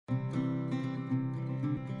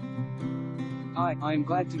Hi, I am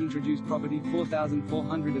glad to introduce property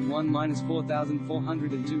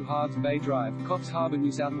 4401-4402 Halves Bay Drive, Coffs Harbour,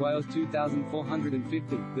 New South Wales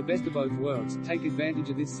 2450. The best of both worlds. Take advantage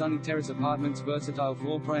of this sunny terrace apartment's versatile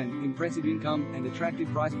floor plan, impressive income, and attractive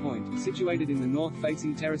price point. Situated in the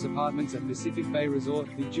north-facing terrace apartments at Pacific Bay Resort,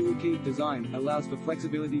 the dual-key design allows for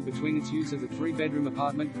flexibility between its use as a 3-bedroom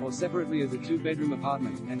apartment or separately as a 2-bedroom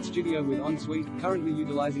apartment and studio with ensuite. Currently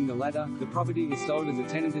utilizing the latter, the property is sold as a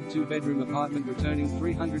tenanted 2-bedroom apartment returning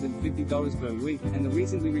 $350 per week, and the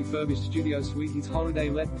recently refurbished studio suite is holiday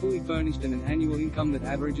let, fully furnished, and an annual income that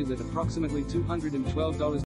averages at approximately $212